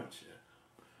pretty much it.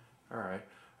 All right.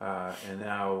 And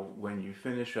now, when you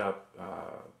finish up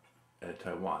at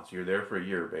Taiwan, so you're there for a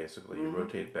year basically. You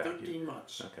rotate back. 13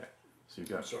 months. Okay. So you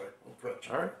got. I'm sorry, I'll correct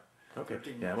you. All right. Okay.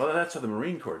 13 Yeah. months. Well, that's how the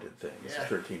Marine Corps did things. Yeah.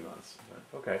 13 months.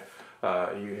 Okay.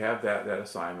 You have that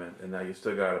assignment, and now you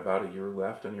still got about a year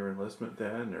left on your enlistment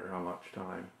then, or how much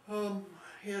time?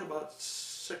 He had about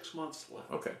 6 months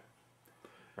left. Okay.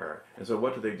 All right. And so,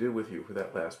 what did they do with you for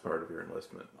that last part of your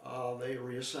enlistment? They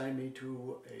reassigned me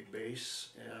to a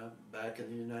base back in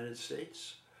the United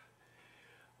States.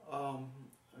 I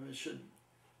should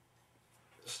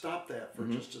stop that for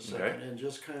just a second and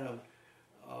just kind of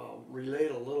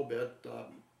relate a little bit.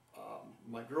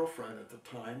 My girlfriend at the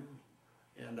time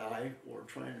and I were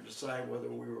trying to decide whether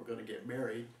we were going to get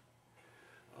married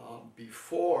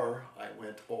before I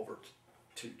went over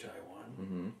to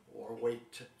Taiwan or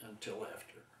wait until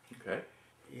after. Okay.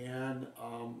 And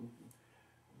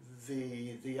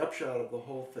the upshot of the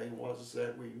whole thing was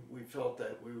that we felt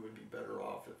that we would be better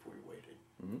off if we waited.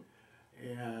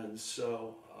 And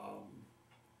so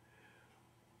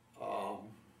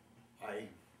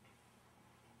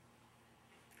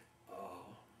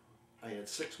I had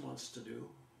 6 months to do,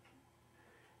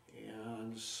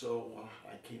 and so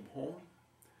I came home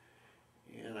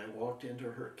and I walked into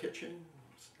her kitchen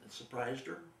and surprised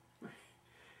her.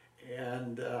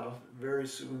 And very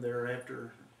soon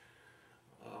thereafter,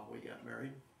 we got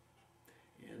married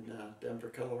in Denver,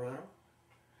 Colorado.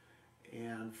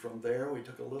 And from there, we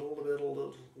took a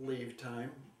little leave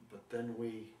time, but then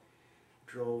we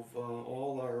drove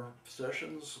all our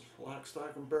possessions, lock,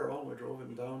 stock, and barrel. We drove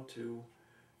them down to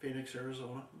Phoenix,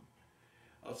 Arizona.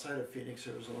 Outside of Phoenix,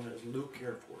 Arizona is Luke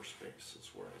Air Force Base. That's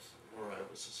where I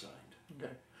was assigned.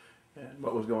 Okay. And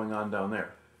what was going on down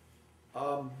there?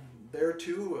 There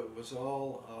too, it was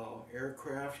all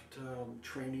aircraft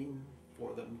training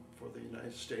for the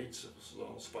United States. It was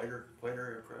all fighter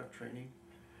aircraft training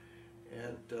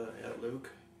at Luke,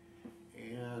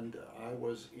 and I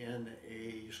was in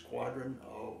a squadron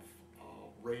of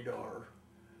radar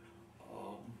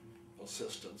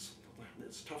assistants.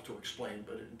 It's tough to explain,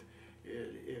 but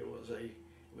it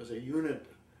was a unit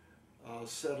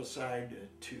set aside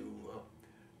to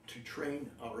train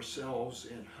ourselves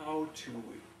in how to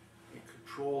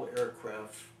control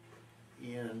aircraft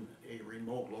in a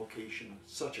remote location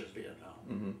such as Vietnam.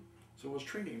 Mm-hmm. So it was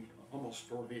training almost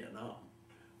for Vietnam.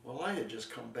 Well, I had just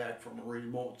come back from a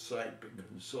remote site,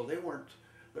 so they weren't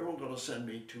going to send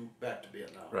me back to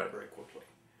Vietnam very quickly.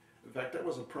 In fact, that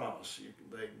was a promise.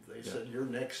 They said,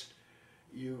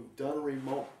 you've done a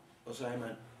remote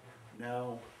assignment,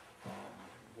 now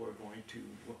we're going to,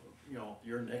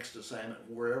 your next assignment,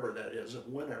 wherever that is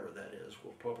and whenever that is,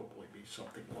 will probably be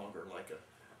something longer, like a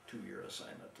 2-year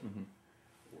assignment. Mm-hmm.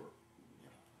 Or,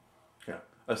 yeah,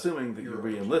 assuming that you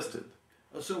re-enlisted.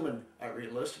 Assuming I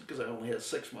re-enlisted, because I only had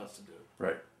 6 months to do it.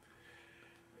 Right.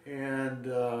 And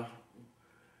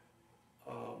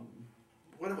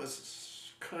when it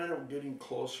was kind of getting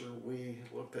closer, we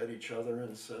looked at each other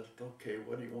and said, okay,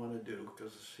 what do you want to do?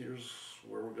 Because here's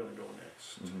where we're going to go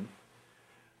next. Mm-hmm.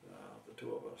 The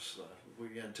two of us,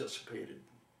 we anticipated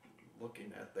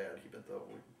looking at that, even though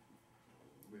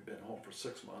we've been home for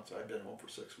 6 months. I've been home for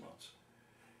 6 months.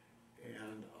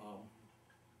 And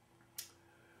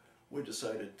we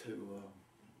decided to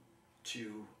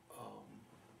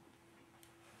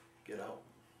get out.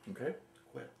 Okay.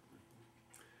 Quit.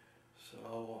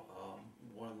 So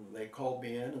when they called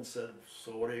me in and said,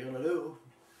 so what are you going to do?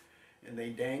 And they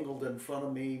dangled in front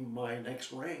of me my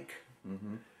next rank,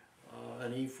 Mm-hmm.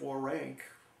 an E4 rank,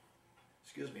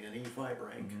 an E5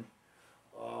 rank.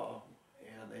 Mm-hmm.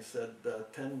 And they said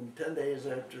 10 days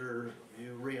after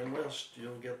you re-enlist,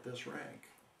 you'll get this rank.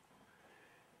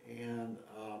 And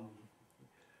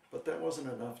but that wasn't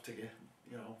enough to get,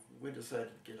 we decided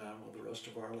to get on with the rest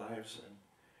of our lives,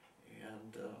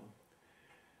 and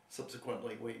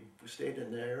subsequently we stayed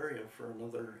in the area for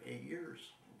another 8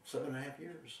 years, 7.5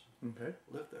 years. Okay.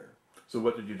 Lived there. So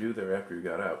what did you do there after you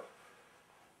got out?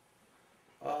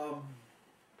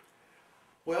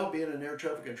 Well, being in air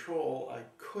traffic control, I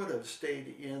could have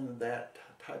stayed in that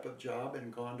type of job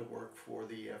and gone to work for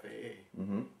the FAA,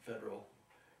 Mm-hmm. Federal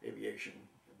Aviation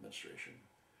Administration,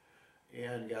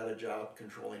 and got a job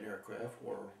controlling aircraft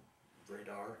or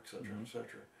radar, etc.,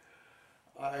 etc.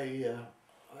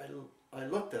 I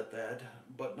looked at that,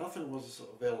 but nothing was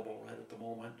available right at the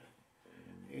moment,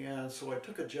 and so I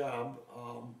took a job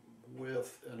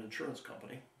with an insurance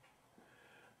company,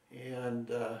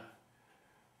 and I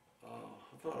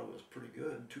thought it was pretty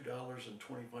good,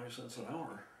 $2.25 an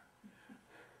hour.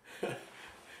 and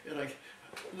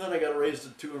then I got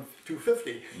raised to $2.50.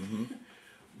 Mm-hmm.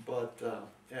 But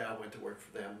I went to work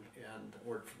for them and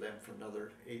worked for them for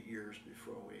another 8 years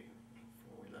before we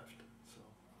left. So.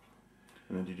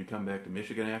 And then did you come back to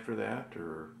Michigan after that,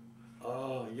 or?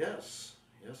 Yes,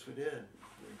 we did.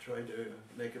 We tried to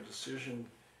make a decision.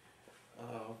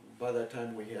 By that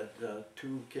time we had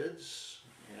 2 kids,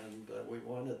 and we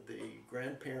wanted the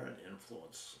grandparent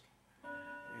influence.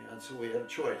 And so we had a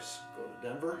choice, go to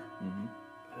Denver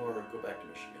Mm-hmm. or go back to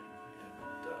Michigan.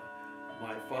 And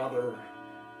my father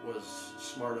was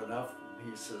smart enough.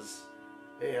 He says,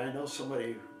 hey, I know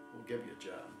somebody will give you a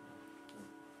job.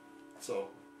 So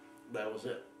that was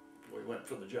it. We went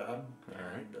for the job. All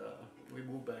right. And we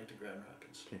moved back to Grand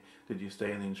Rapids. Okay. Did you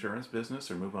stay in the insurance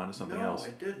business or move on to something No, else?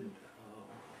 I didn't.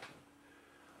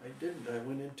 I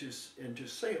went into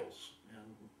sales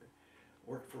and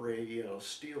worked for a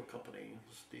steel company.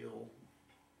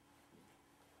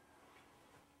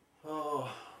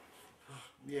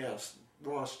 Yes,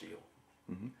 raw steel.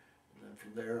 Mm-hmm. And then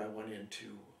from there I went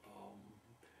into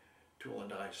tool and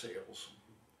die sales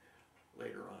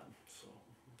later on, so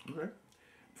Okay.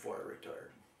 before I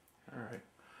retired. All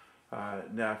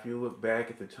right. Now, if you look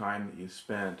back at the time that you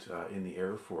spent in the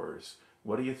Air Force,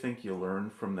 what do you think you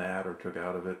learned from that or took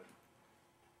out of it?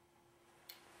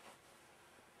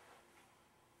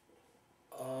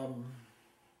 I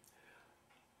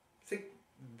think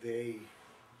the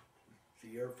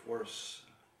Air Force,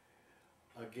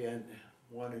 again,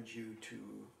 wanted you to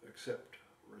accept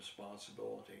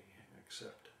responsibility,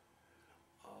 accept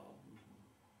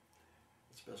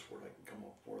It's the best word I can come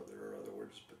up with. There are other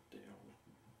words, but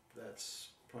that's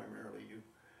primarily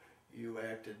you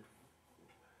acted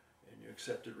and you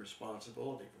accepted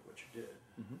responsibility for what you did.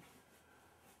 Mm-hmm.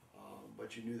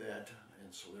 But you knew that,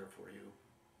 and so therefore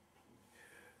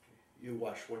you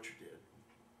watched what you did,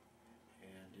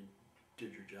 and you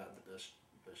did your job the best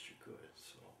you could.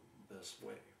 So best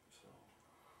way. So.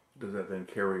 Does that then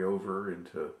carry over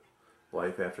into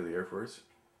life after the Air Force?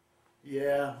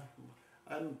 Yeah,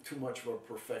 I'm too much of a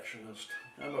perfectionist.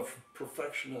 I'm a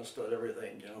perfectionist at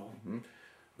everything, Mm-hmm.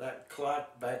 That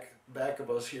clock back of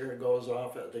us here goes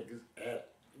off at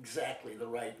exactly the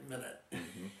right minute.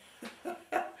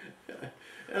 Mm-hmm.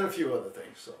 And a few other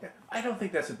things. So Yeah, I don't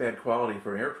think that's a bad quality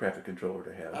for an air traffic controller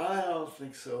to have. I don't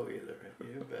think so either.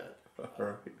 You bet. All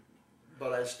right.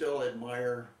 But I still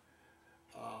admire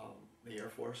the Air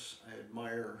Force. I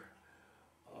admire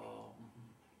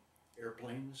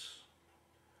airplanes.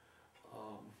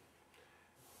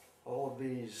 All of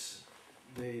these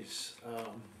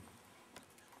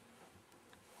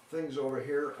things over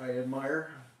here I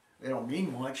admire. They don't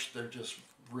mean much. They're just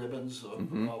ribbons of,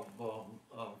 Mm-hmm.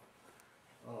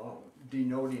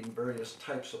 denoting various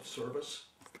types of service.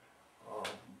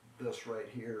 This right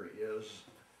here is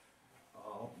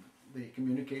the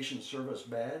communication service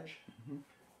badge,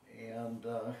 Mm-hmm. and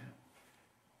a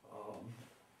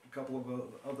couple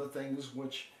of other things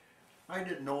which I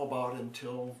didn't know about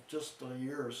until just a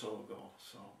year or so ago.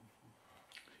 So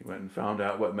You went and found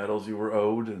out what medals you were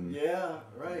owed, and yeah,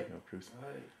 right, Bruce.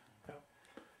 right. Yeah.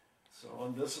 So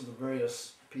and this is the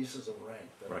various pieces of rank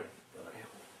that Right. I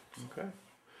held. Okay.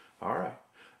 All right.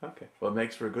 Okay. Well, it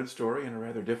makes for a good story and a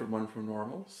rather different one from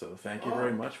normal. So thank you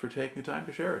very much for taking the time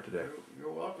to share it today.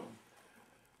 You're welcome.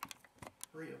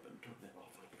 Hurry up and turn that on.